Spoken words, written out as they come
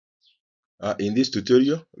In this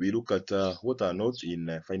tutorial, we look at what are nodes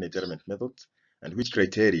in finite element methods and which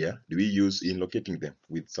criteria do we use in locating them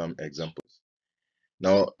with some examples.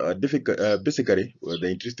 Now, basically, the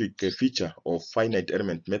intrinsic feature of finite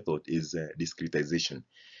element method is discretization.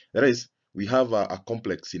 That is, we have a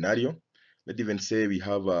complex scenario. Let's even say we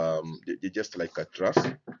have just like a truss,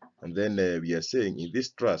 and then we are saying in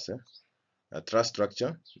this truss, a truss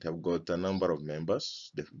structure, we have got a number of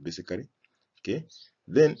members, basically. Okay,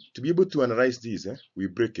 then to be able to analyze these, we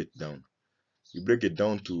break it down. We break it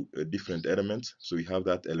down to different elements. So we have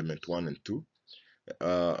that element 1 and 2.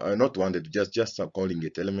 Not one, that just calling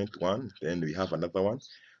it element 1. Then we have another one.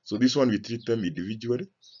 So this one we treat them individually.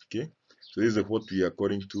 Okay, so this is what we are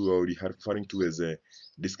according to, or we are referring to as a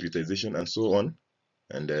discretization, and so on,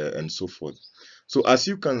 and so forth. So as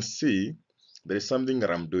you can see, there is something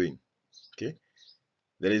that I'm doing. Okay,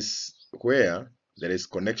 there is where there is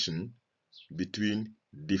connection between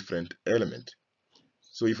different elements.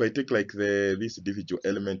 So if I take like this individual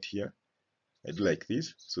element here, I do like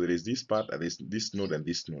this. So there is this part, and this node and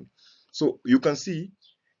this node. So you can see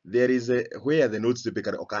there is a where the nodes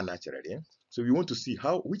typically occur naturally. So we want to see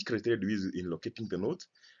which criteria do we use in locating the nodes,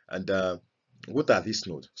 and what are these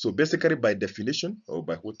nodes. So basically, by definition, or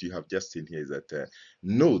by what you have just seen here, is that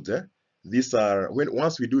nodes, these are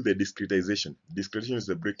once we do the discretization. Discretization is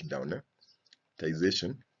the breakdown.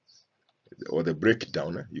 Or the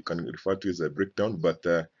breakdown, you can refer to it as a breakdown, but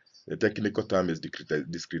the technical term is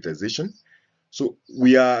discretization. So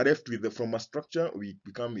we are left with from a structure, we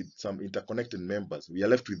become with some interconnected members. We are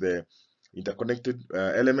left with the interconnected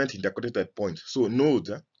element, interconnected points. So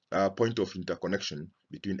nodes are a point of interconnection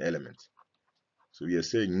between elements. So we are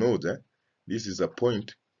saying nodes, this is a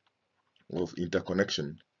point of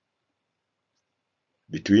interconnection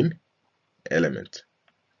between elements.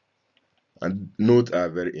 And nodes are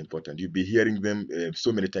very important. You'll be hearing them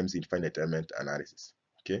so many times in finite element analysis.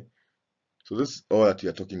 Okay, so this is all that we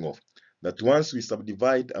are talking of. That once we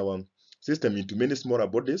subdivide our system into many smaller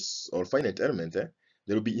bodies or finite elements,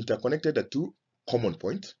 they will be interconnected at two common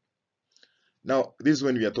points. Now, this is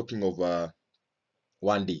when we are talking of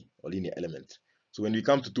 1D or linear elements. So when we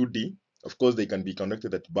come to 2D, of course, they can be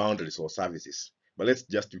connected at boundaries or surfaces. But let's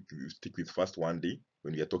just stick with first 1D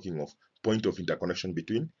when we are talking of point of interconnection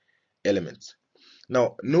between elements.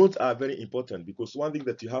 Now, nodes are very important because one thing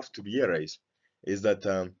that you have to realize is that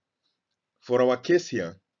for our case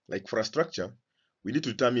here, like for a structure, we need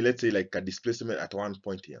to determine, let's say, like a displacement at one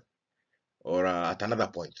point here or at another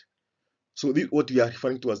point. So this, what we are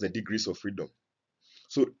referring to as the degrees of freedom.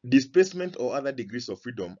 So displacement or other degrees of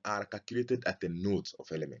freedom are calculated at the nodes of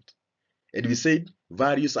element. And we said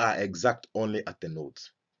values are exact only at the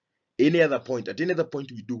nodes. At any other point,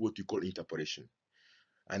 we do what we call interpolation.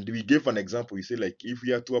 And we gave an example. We say, like, if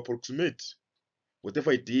we are to approximate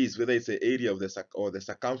whatever it is, whether it's the area of the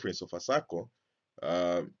circumference of a circle,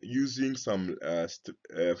 using some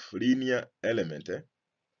linear element.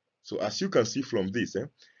 So as you can see from this,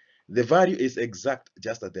 the value is exact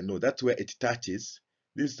just at the node. That's where it touches.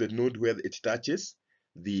 This is the node where it touches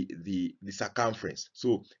the circumference.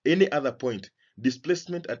 So any other point,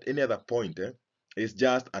 displacement at any other point is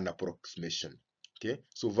just an approximation. Okay,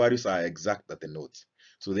 so values are exact at the nodes.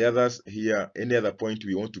 So the others here, any other point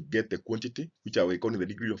we want to get the quantity, which are we calling the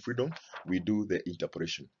degree of freedom, we do the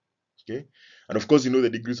interpolation. Okay, and of course, you know the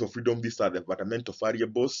degrees of freedom. These are the fundamental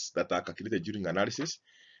variables that are calculated during analysis,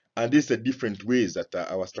 and these are different ways that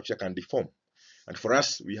our structure can deform. And for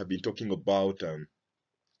us, we have been talking about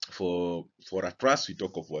for a truss, we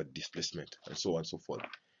talk about displacement and so on and so forth.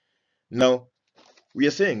 Now, we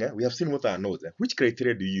are saying we have seen what are nodes. Which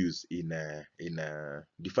criteria do you use in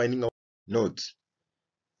defining our nodes?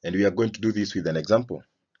 And we are going to do this with an example.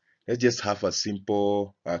 Let's just have a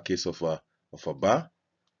simple case of a bar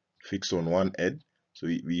fixed on one edge. So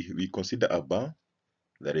we consider a bar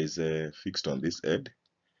that is fixed on this edge,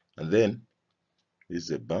 and then this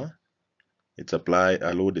is a bar. It's applied,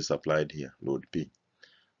 a load is applied here, load P.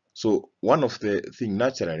 So one of the thing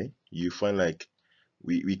naturally you find, like,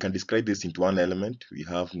 we can describe this into one element. We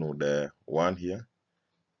have node 1 here,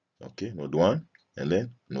 okay, node 1, and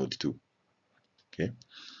then node 2. Okay,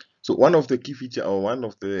 so one of the key feature, or one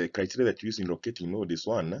of the criteria that you use in locating node is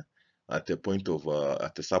one at the point of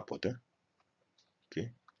at the support.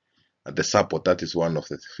 Okay, at the support, that is one of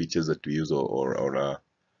the features that we use, or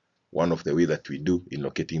one of the way that we do in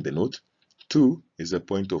locating the node. 2 is a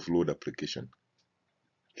point of load application.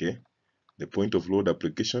 Okay, the point of load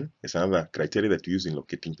application is another criteria that we use in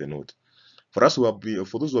locating the node. For us for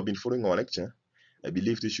those who have been following our lecture, I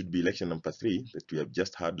believe this should be lecture number 3 that we have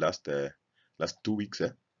just had last 2 weeks.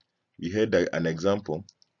 We had an example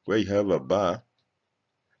where you have a bar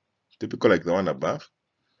typical like the one above,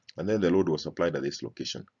 and then the load was applied at this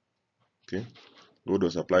location. Okay, load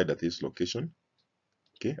was applied at this location.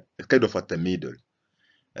 Okay, kind of at the middle,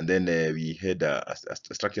 and then we had a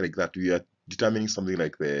structure like that. We are determining something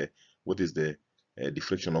like what is the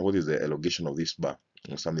deflection, or what is the elongation of this bar,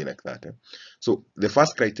 or something like that. So the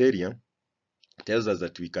first criteria tells us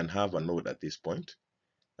that we can have a node at this point,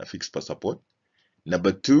 a fixed per support.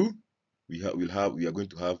 Number two, we are going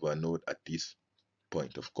to have a node at this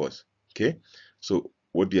point, of course. Okay, so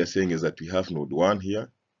what we are saying is that we have node 1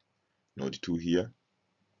 here, node 2 here.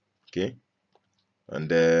 Okay, and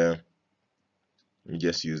we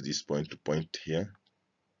just use this point to point here.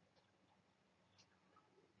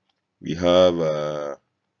 We have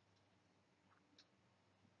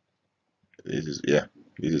this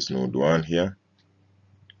is node 1 here.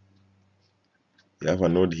 We have a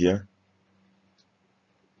node here,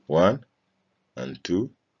 1 and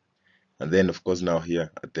 2, and then of course now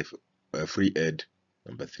here at the free edge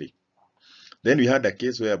number 3. Then we had a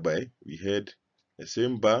case whereby we had the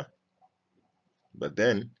same bar, but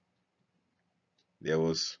then there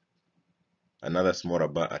was another smaller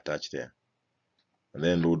bar attached there, and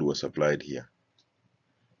then load was applied here.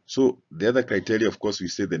 So the other criteria, of course, we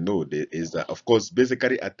say the node is that, of course,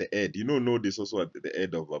 basically at the edge. Node is also at the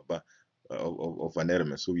edge of a bar, of an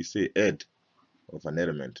element. So we say edge of an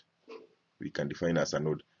element, we can define as a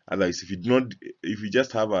node. Otherwise, if you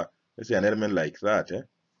just have let's say an element like that,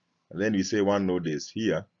 and then we say one node is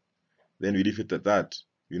here, then we leave it at that.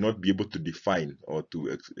 We'll not be able to define or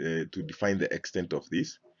to define the extent of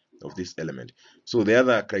this element. So the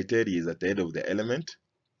other criteria is at the head of the element.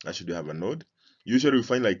 I should have a node. Usually we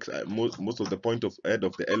find like most of the point of head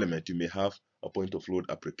of the element, you may have a point of load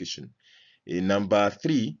application. In number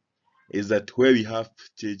 3 is that where we have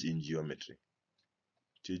change in geometry.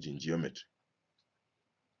 Change in geometry.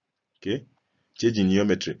 Okay, change in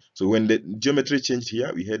geometry. So when the geometry changed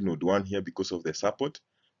here, we had node 1 here because of the support.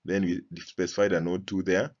 Then we specified a node 2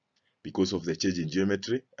 there because of the change in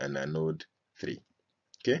geometry, and a node 3.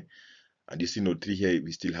 Okay, and you see node 3 here,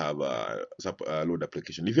 we still have a load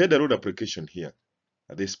application. If you had a load application here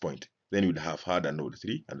at this point, then you would have had a node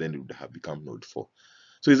 3, and then it would have become node 4.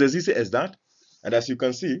 So it's as easy as that. And as you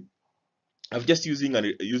can see, I'm just using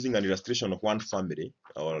an illustration of one family,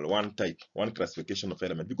 or one type, one classification of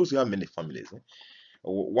element, because we have many families.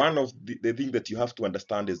 One of the thing that you have to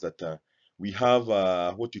understand is that we have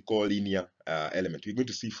what we call linear element. We're going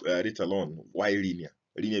to see later on why linear.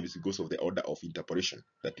 Linear is because of the order of interpolation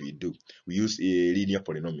that we do. We use a linear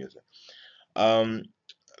polynomials.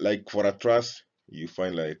 Like for a truss, you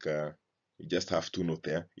find like you just have 2 nodes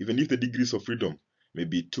there. Even if the degrees of freedom may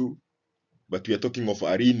be 2, but we are talking of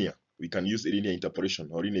a linear. We can use a linear interpolation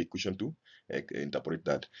or linear equation to interpolate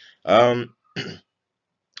that.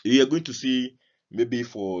 We are going to see maybe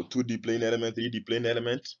for 2D plane element, 3D plane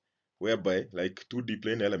element, whereby like 2D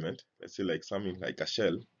plane element, let's say like something like a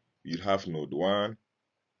shell, you have node 1,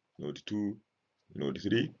 node 2, node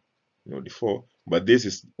 3, node 4, but this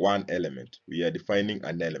is one element. We are defining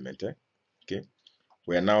an element, okay,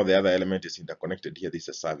 where now the other element is interconnected here. This is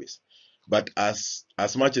a service. But as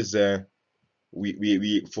much as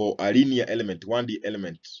we for a linear element, 1D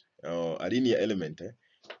element, a linear element,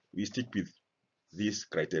 we stick with these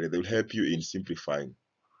criteria. They will help you in simplifying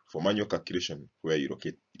for manual calculation where you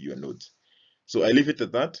locate your nodes. So I leave it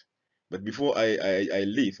at that. But before I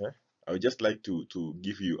leave, I would just like to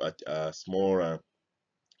give you a small,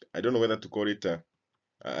 I don't know whether to call it a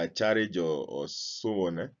challenge or so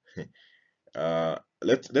on.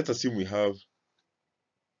 Let's assume we have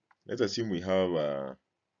a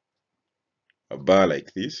bar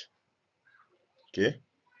like this. Okay,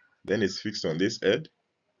 then it's fixed on this edge.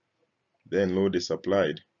 Then load is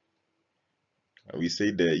applied. And we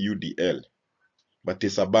say the UDL, but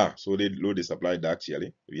it's a bar, so the load is applied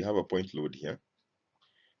actually. We have a point load here.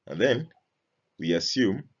 And then we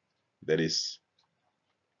assume there is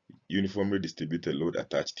uniformly distributed load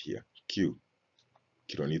attached here, Q,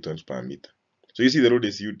 kilonewtons per meter. So you see the load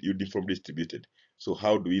is uniformly distributed. So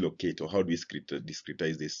how do we locate, or how do we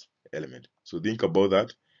discretize this element? So think about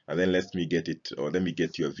that, and then let me get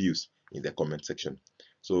your views in the comment section.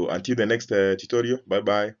 So until the next tutorial, bye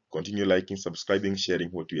bye. Continue liking, subscribing, sharing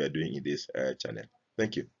what we are doing in this channel.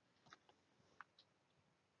 Thank you.